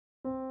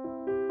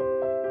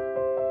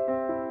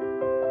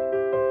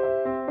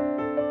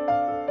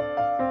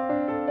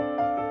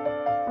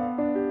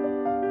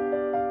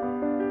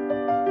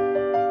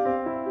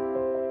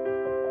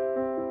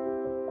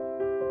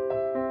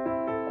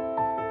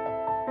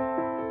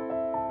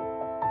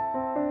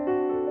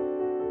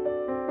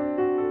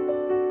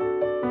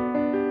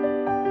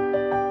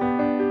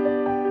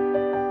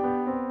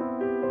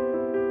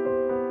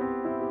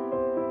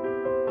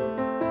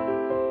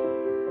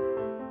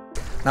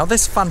Now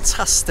this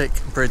fantastic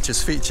bridge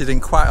is featured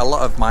in quite a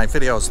lot of my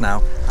videos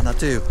now, and I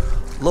do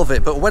love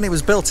it, but when it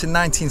was built in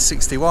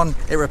 1961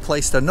 it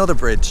replaced another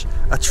bridge,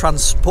 a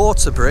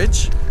transporter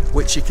bridge,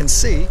 which you can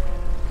see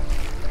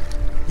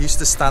used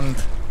to stand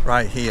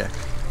right here.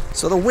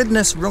 So the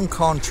Widnes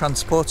Runcorn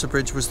Transporter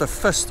Bridge was the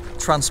first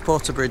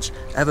transporter bridge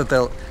ever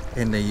built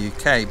in the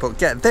UK, but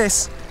get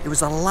this, it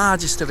was the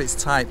largest of its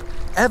type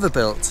ever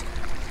built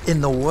in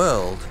the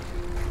world.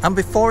 And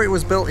before it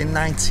was built in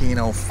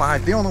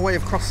 1905, the only way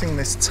of crossing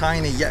this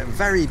tiny yet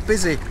very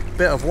busy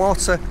bit of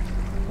water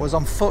was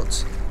on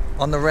foot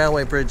on the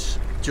railway bridge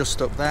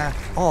just up there,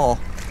 or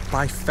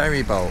by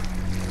ferry boat.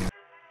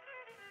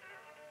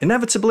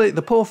 Inevitably,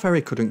 the poor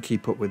ferry couldn't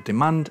keep up with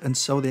demand, and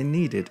so they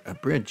needed a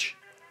bridge.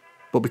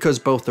 But because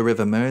both the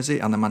River Mersey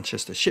and the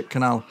Manchester Ship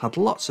Canal had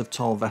lots of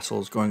tall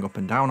vessels going up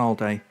and down all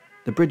day,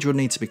 the bridge would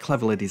need to be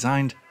cleverly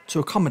designed to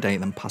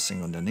accommodate them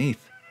passing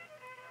underneath.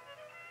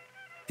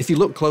 If you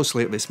look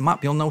closely at this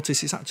map, you'll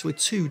notice it's actually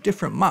two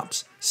different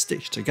maps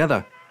stitched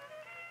together,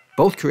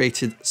 both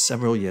created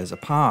several years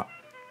apart.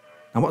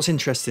 Now what's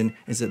interesting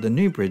is that the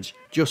new bridge,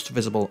 just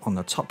visible on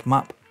the top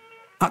map,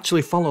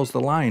 actually follows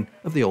the line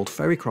of the old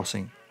ferry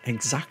crossing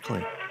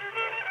exactly.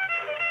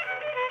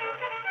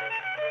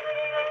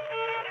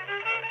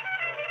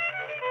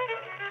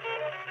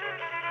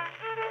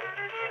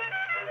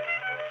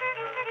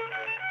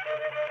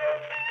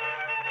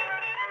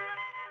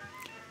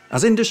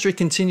 As industry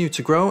continued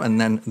to grow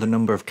and then the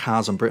number of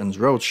cars on Britain's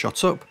roads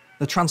shot up,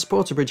 the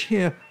transporter bridge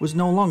here was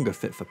no longer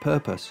fit for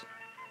purpose.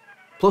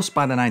 Plus,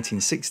 by the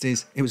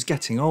 1960s, it was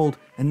getting old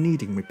and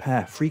needing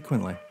repair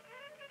frequently.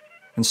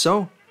 And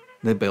so,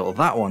 they built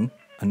that one,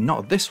 and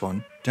not this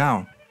one,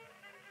 down.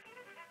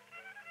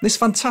 This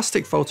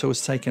fantastic photo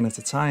was taken at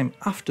a time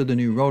after the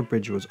new road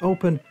bridge was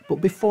open, but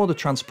before the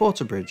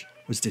transporter bridge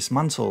was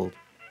dismantled.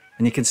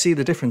 And you can see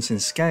the difference in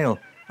scale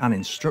and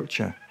in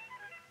structure.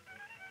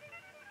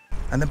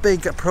 And the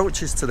big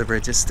approaches to the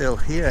bridge are still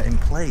here in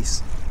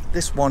place.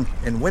 This one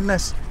in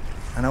Widnes,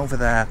 and over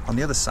there on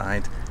the other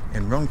side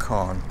in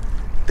Runcorn.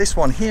 This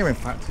one here, in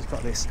fact, has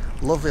got this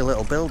lovely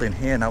little building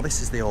here. Now this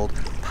is the old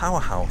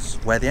powerhouse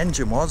where the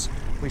engine was,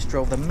 which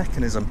drove the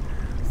mechanism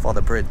for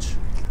the bridge.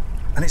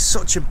 And it's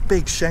such a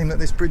big shame that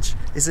this bridge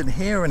isn't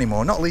here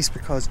anymore, not least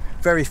because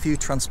very few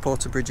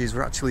transporter bridges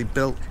were actually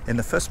built in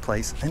the first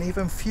place, and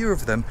even fewer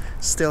of them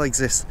still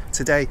exist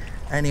today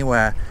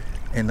anywhere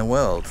in the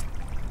world.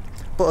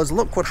 But as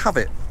luck would have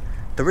it,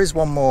 there is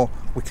one more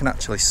we can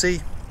actually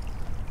see,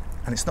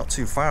 and it's not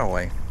too far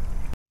away.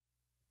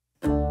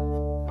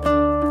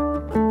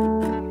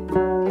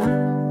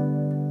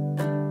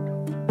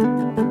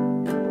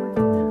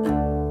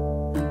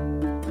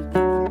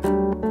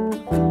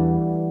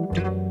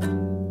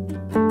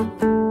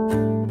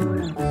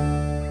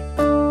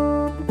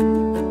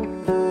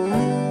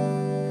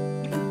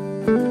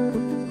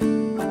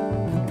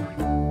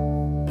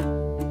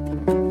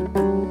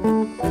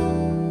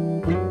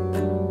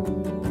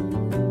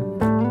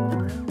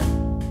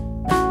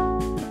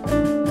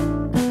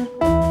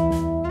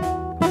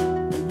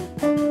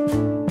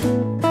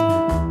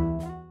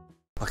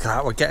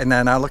 We're getting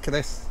there now, look at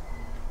this.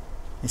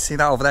 You see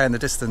that over there in the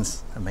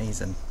distance?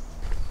 Amazing.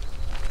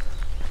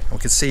 And we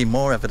can see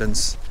more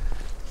evidence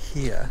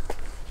here.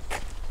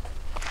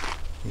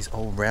 These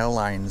old rail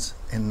lines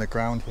in the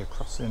ground here,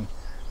 crossing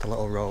the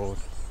little road,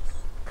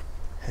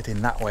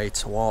 heading that way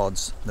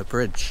towards the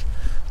bridge.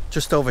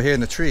 Just over here in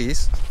the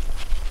trees,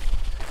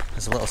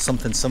 there's a little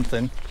something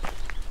something.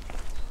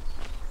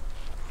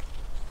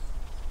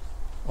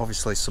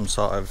 Obviously some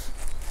sort of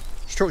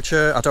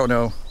structure, I don't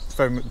know, it's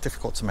very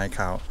difficult to make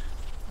out.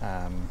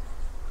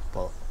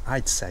 But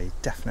I'd say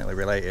definitely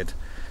related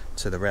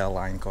to the rail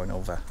line going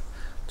over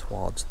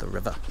towards the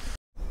river.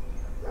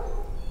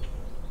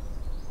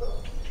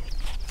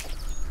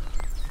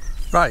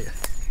 Right,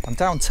 I'm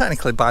down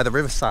technically by the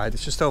riverside.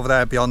 It's just over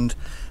there beyond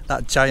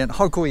that giant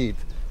hogweed.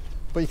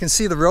 But you can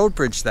see the road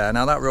bridge there.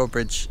 Now that road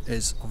bridge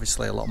is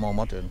obviously a lot more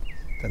modern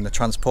than the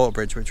transport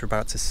bridge which we're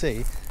about to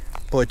see,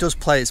 but it does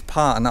play its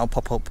part, and that'll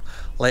pop up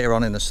later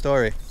on in the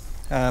story.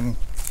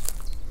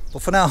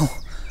 But for now,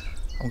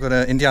 I'm going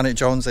to Indiana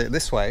Jones it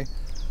this way,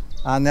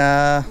 and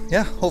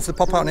yeah, hopefully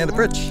pop out near the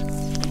bridge.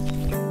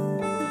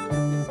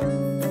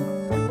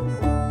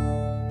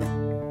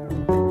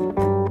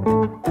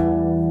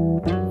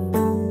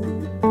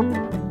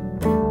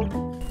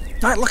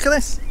 Right, look at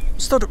this. I'm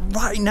stood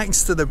right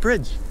next to the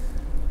bridge.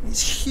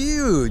 It's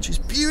huge, it's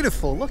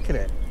beautiful, look at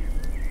it.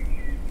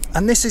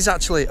 And this is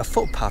actually a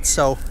footpath,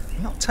 so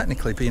I'm not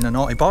technically being a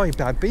naughty boy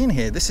by being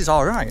here. This is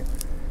all right.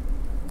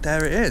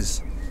 There it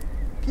is.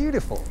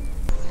 Beautiful.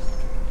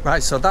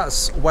 Right, so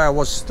that's where I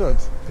was stood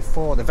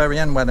before, the very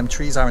end where them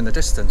trees are in the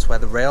distance, where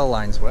the rail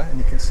lines were, and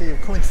you can see them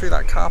coming through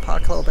that car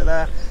park a little bit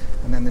there,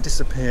 and then they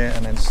disappear,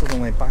 and then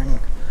suddenly bang,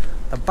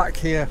 they're back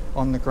here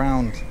on the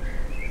ground.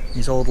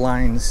 These old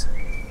lines,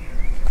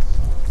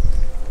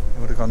 they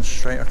would have gone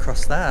straight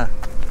across there.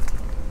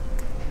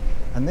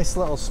 And this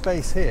little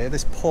space here,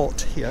 this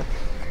port here,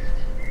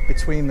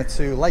 between the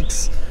two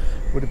legs,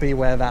 would be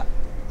where that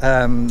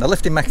the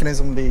lifting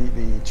mechanism,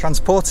 the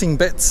transporting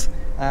bits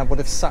would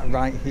have sat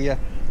right here,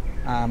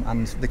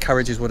 and the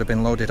carriages would have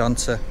been loaded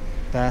onto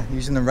there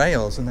using the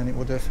rails, and then it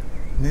would have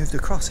moved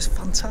across. It's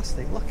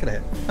fantastic, look at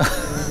it.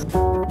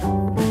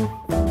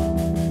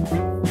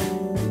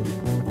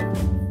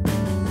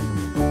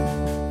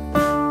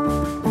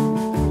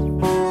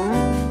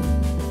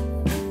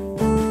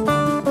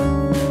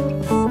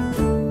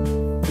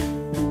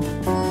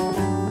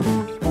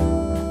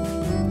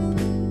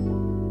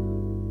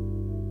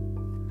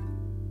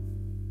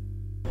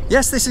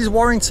 Yes, this is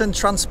Warrington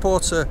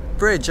Transporter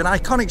Bridge, an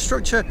iconic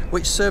structure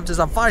which served as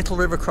a vital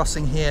river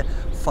crossing here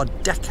for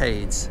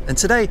decades, and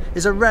today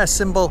is a rare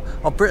symbol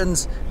of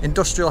Britain's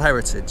industrial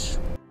heritage.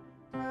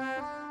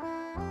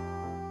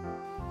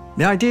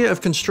 The idea of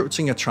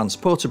constructing a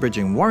transporter bridge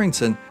in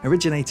Warrington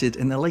originated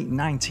in the late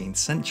 19th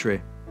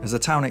century as the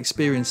town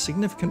experienced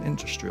significant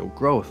industrial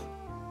growth.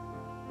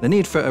 The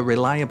need for a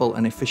reliable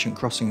and efficient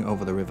crossing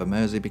over the River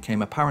Mersey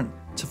became apparent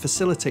to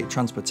facilitate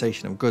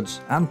transportation of goods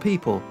and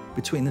people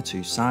between the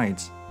two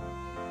sides.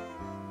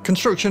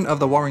 Construction of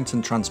the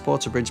Warrington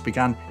Transporter Bridge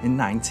began in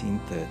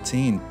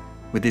 1913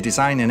 with the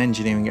design and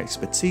engineering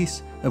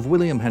expertise of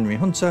William Henry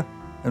Hunter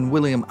and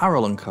William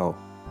Arrol & Co.,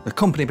 the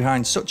company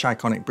behind such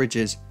iconic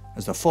bridges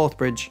as the Forth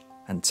Bridge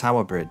and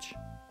Tower Bridge.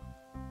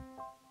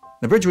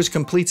 The bridge was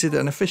completed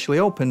and officially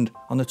opened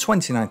on the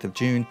 29th of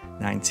June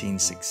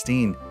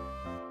 1916.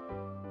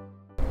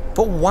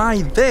 But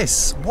why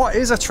this? What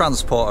is a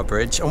transporter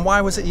bridge, and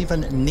why was it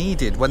even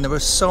needed when there were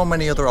so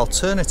many other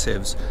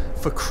alternatives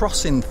for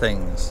crossing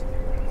things?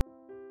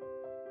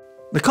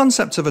 The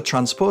concept of a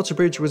transporter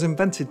bridge was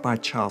invented by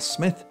Charles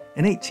Smith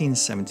in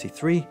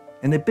 1873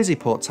 in the busy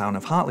port town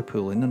of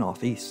Hartlepool in the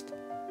northeast,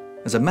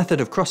 as a method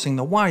of crossing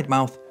the wide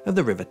mouth of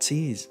the River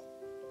Tees.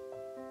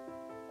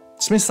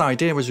 Smith's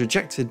idea was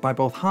rejected by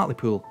both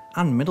Hartlepool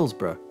and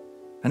Middlesbrough,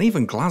 and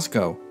even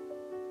Glasgow.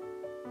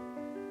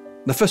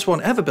 The first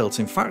one ever built,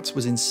 in fact,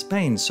 was in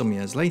Spain some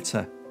years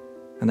later,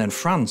 and then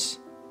France,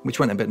 which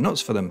went a bit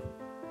nuts for them.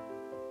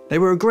 They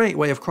were a great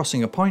way of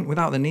crossing a point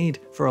without the need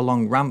for a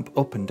long ramp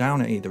up and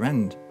down at either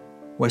end,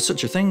 where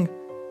such a thing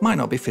might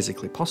not be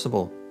physically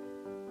possible.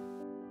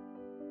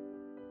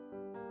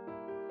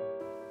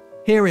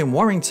 Here in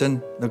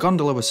Warrington, the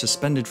gondola was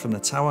suspended from the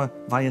tower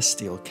via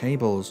steel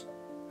cables,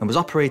 and was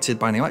operated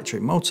by an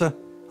electric motor,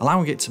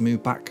 allowing it to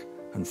move back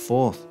and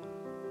forth.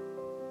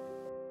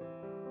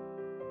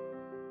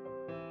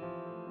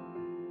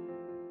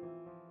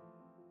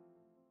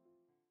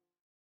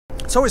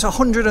 So it's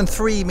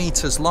 103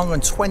 metres long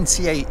and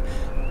 28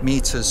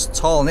 metres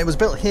tall, and it was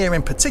built here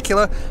in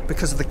particular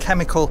because of the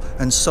chemical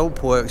and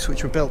soap works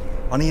which were built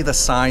on either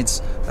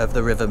sides of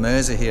the River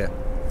Mersey here.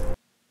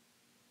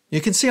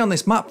 You can see on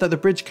this map that the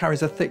bridge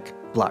carries a thick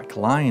black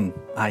line,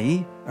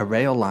 i.e. a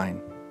rail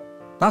line.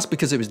 That's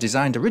because it was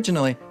designed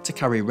originally to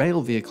carry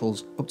rail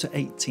vehicles up to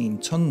 18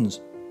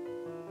 tonnes.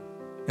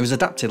 It was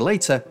adapted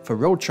later for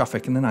road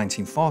traffic in the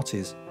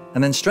 1940s,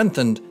 and then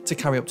strengthened to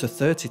carry up to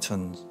 30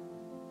 tonnes.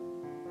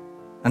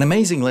 And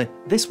amazingly,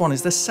 this one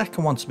is the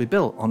second one to be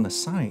built on the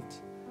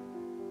site.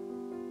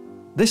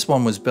 This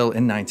one was built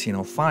in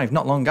 1905,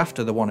 not long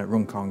after the one at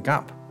Runcorn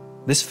Gap.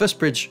 This first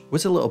bridge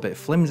was a little bit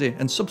flimsy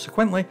and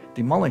subsequently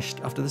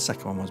demolished after the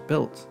second one was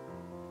built.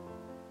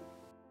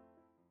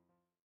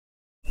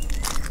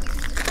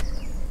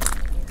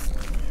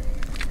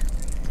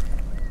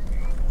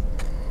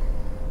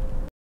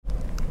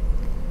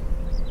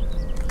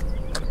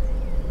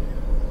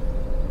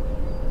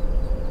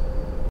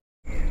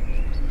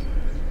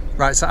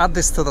 Right, so add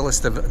this to the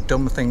list of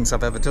dumb things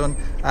I've ever done.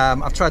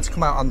 I've tried to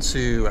come out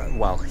onto,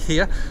 well,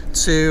 here,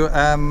 to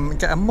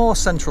get a more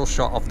central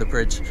shot of the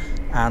bridge,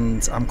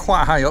 and I'm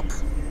quite high up,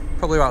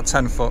 probably about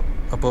 10 foot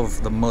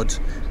above the mud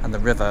and the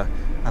river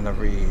and the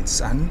reeds,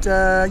 and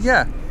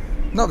yeah,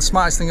 not the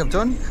smartest thing I've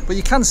done, but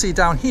you can see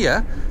down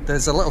here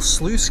there's a little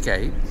sluice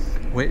gate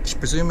which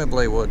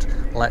presumably would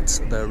let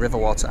the river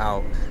water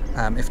out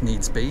if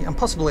needs be, and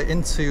possibly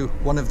into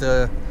one of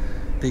the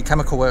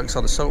chemical works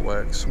or the soap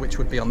works, which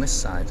would be on this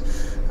side.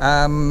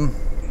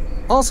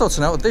 Also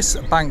to note, this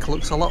bank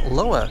looks a lot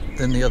lower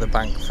than the other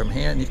bank from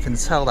here, and you can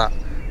tell that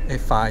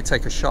if I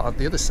take a shot of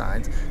the other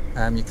side,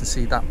 you can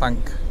see that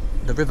bank,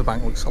 the river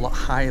bank, looks a lot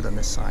higher than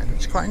this side, which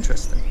is quite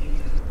interesting.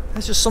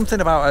 There's just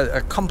something about a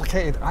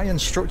complicated iron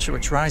structure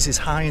which rises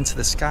high into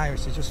the sky,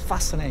 which is just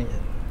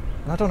fascinating.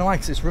 And I don't know why,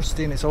 because it's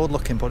rusty and it's old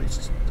looking, but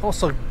it's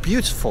also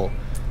beautiful.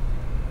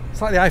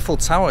 It's like the Eiffel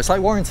Tower, it's like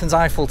Warrington's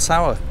Eiffel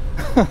Tower.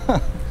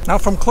 Now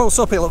from close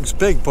up it looks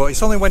big, but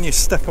it's only when you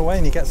step away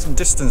and you get some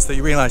distance that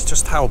you realise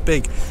just how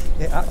big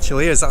it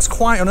actually is. That's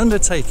quite an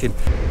undertaking.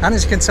 And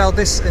as you can tell,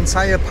 this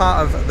entire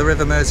part of the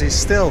River Mersey is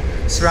still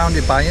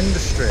surrounded by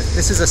industry.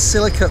 This is a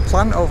silicate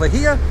plant over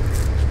here,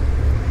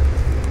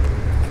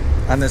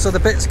 and there's other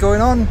bits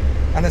going on,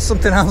 and there's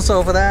something else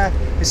over there.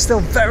 It's still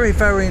very,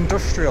 very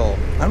industrial.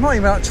 I'm not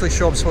even actually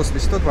sure I'm supposed to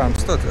be stood where I'm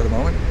stood at the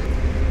moment.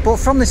 But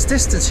from this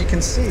distance you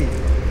can see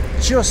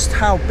just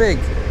how big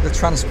the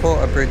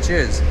transporter bridge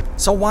is.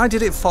 So why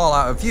did it fall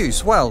out of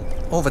use? Well,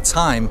 over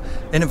time,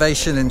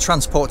 innovation in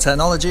transport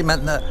technology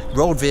meant that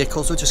road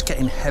vehicles were just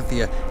getting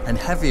heavier and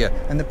heavier,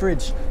 and the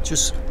bridge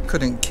just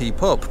couldn't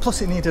keep up.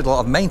 Plus it needed a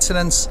lot of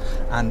maintenance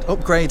and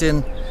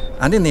upgrading,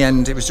 and in the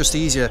end it was just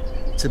easier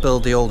to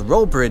build the old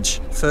road bridge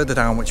further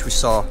down, which we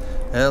saw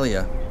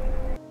earlier.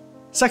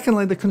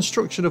 Secondly, the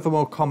construction of a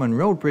more common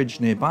road bridge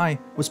nearby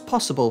was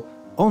possible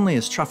only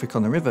as traffic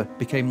on the river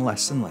became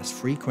less and less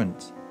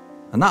frequent,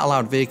 and that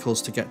allowed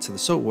vehicles to get to the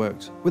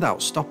siltworks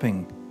without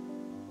stopping.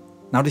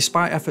 Now,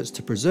 despite efforts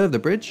to preserve the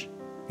bridge,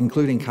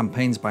 including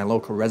campaigns by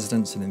local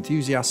residents and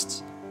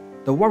enthusiasts,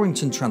 the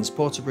Warrington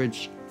Transporter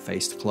Bridge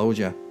faced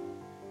closure.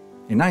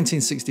 In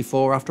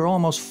 1964, after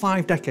almost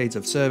 5 decades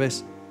of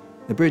service,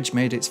 the bridge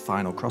made its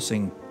final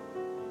crossing.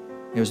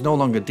 It was no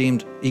longer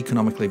deemed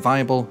economically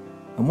viable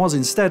and was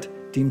instead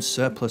deemed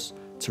surplus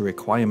to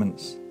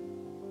requirements.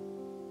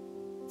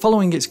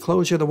 Following its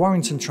closure, the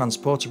Warrington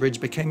Transporter Bridge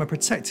became a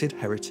protected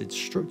heritage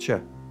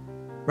structure,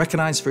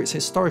 recognised for its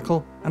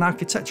historical and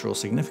architectural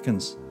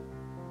significance.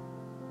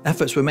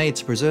 Efforts were made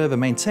to preserve and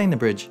maintain the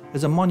bridge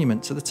as a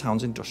monument to the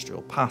town's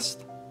industrial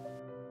past.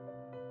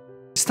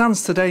 It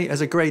stands today as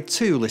a Grade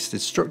 2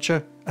 listed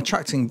structure,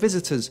 attracting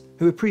visitors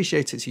who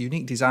appreciate its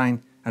unique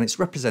design and its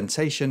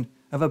representation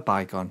of a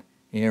bygone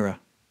era.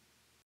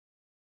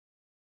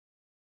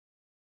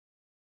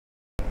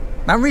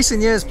 Now, in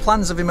recent years,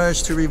 plans have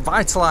emerged to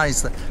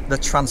revitalise the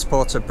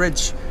Transporter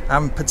Bridge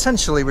and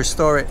potentially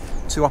restore it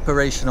to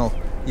operational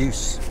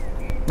use.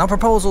 Now,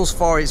 proposals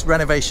for its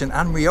renovation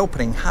and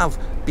reopening have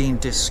been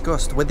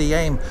discussed with the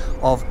aim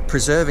of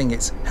preserving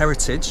its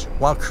heritage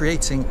while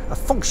creating a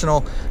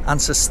functional and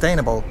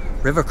sustainable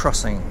river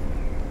crossing.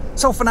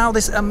 So for now,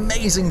 this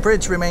amazing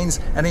bridge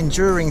remains an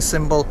enduring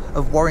symbol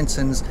of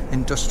Warrington's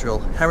industrial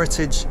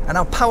heritage and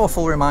a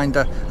powerful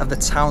reminder of the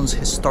town's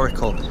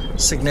historical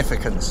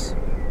significance.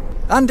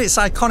 And its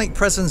iconic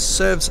presence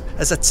serves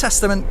as a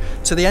testament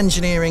to the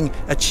engineering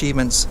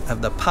achievements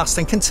of the past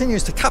and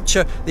continues to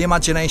capture the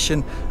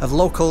imagination of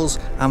locals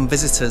and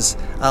visitors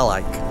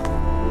alike.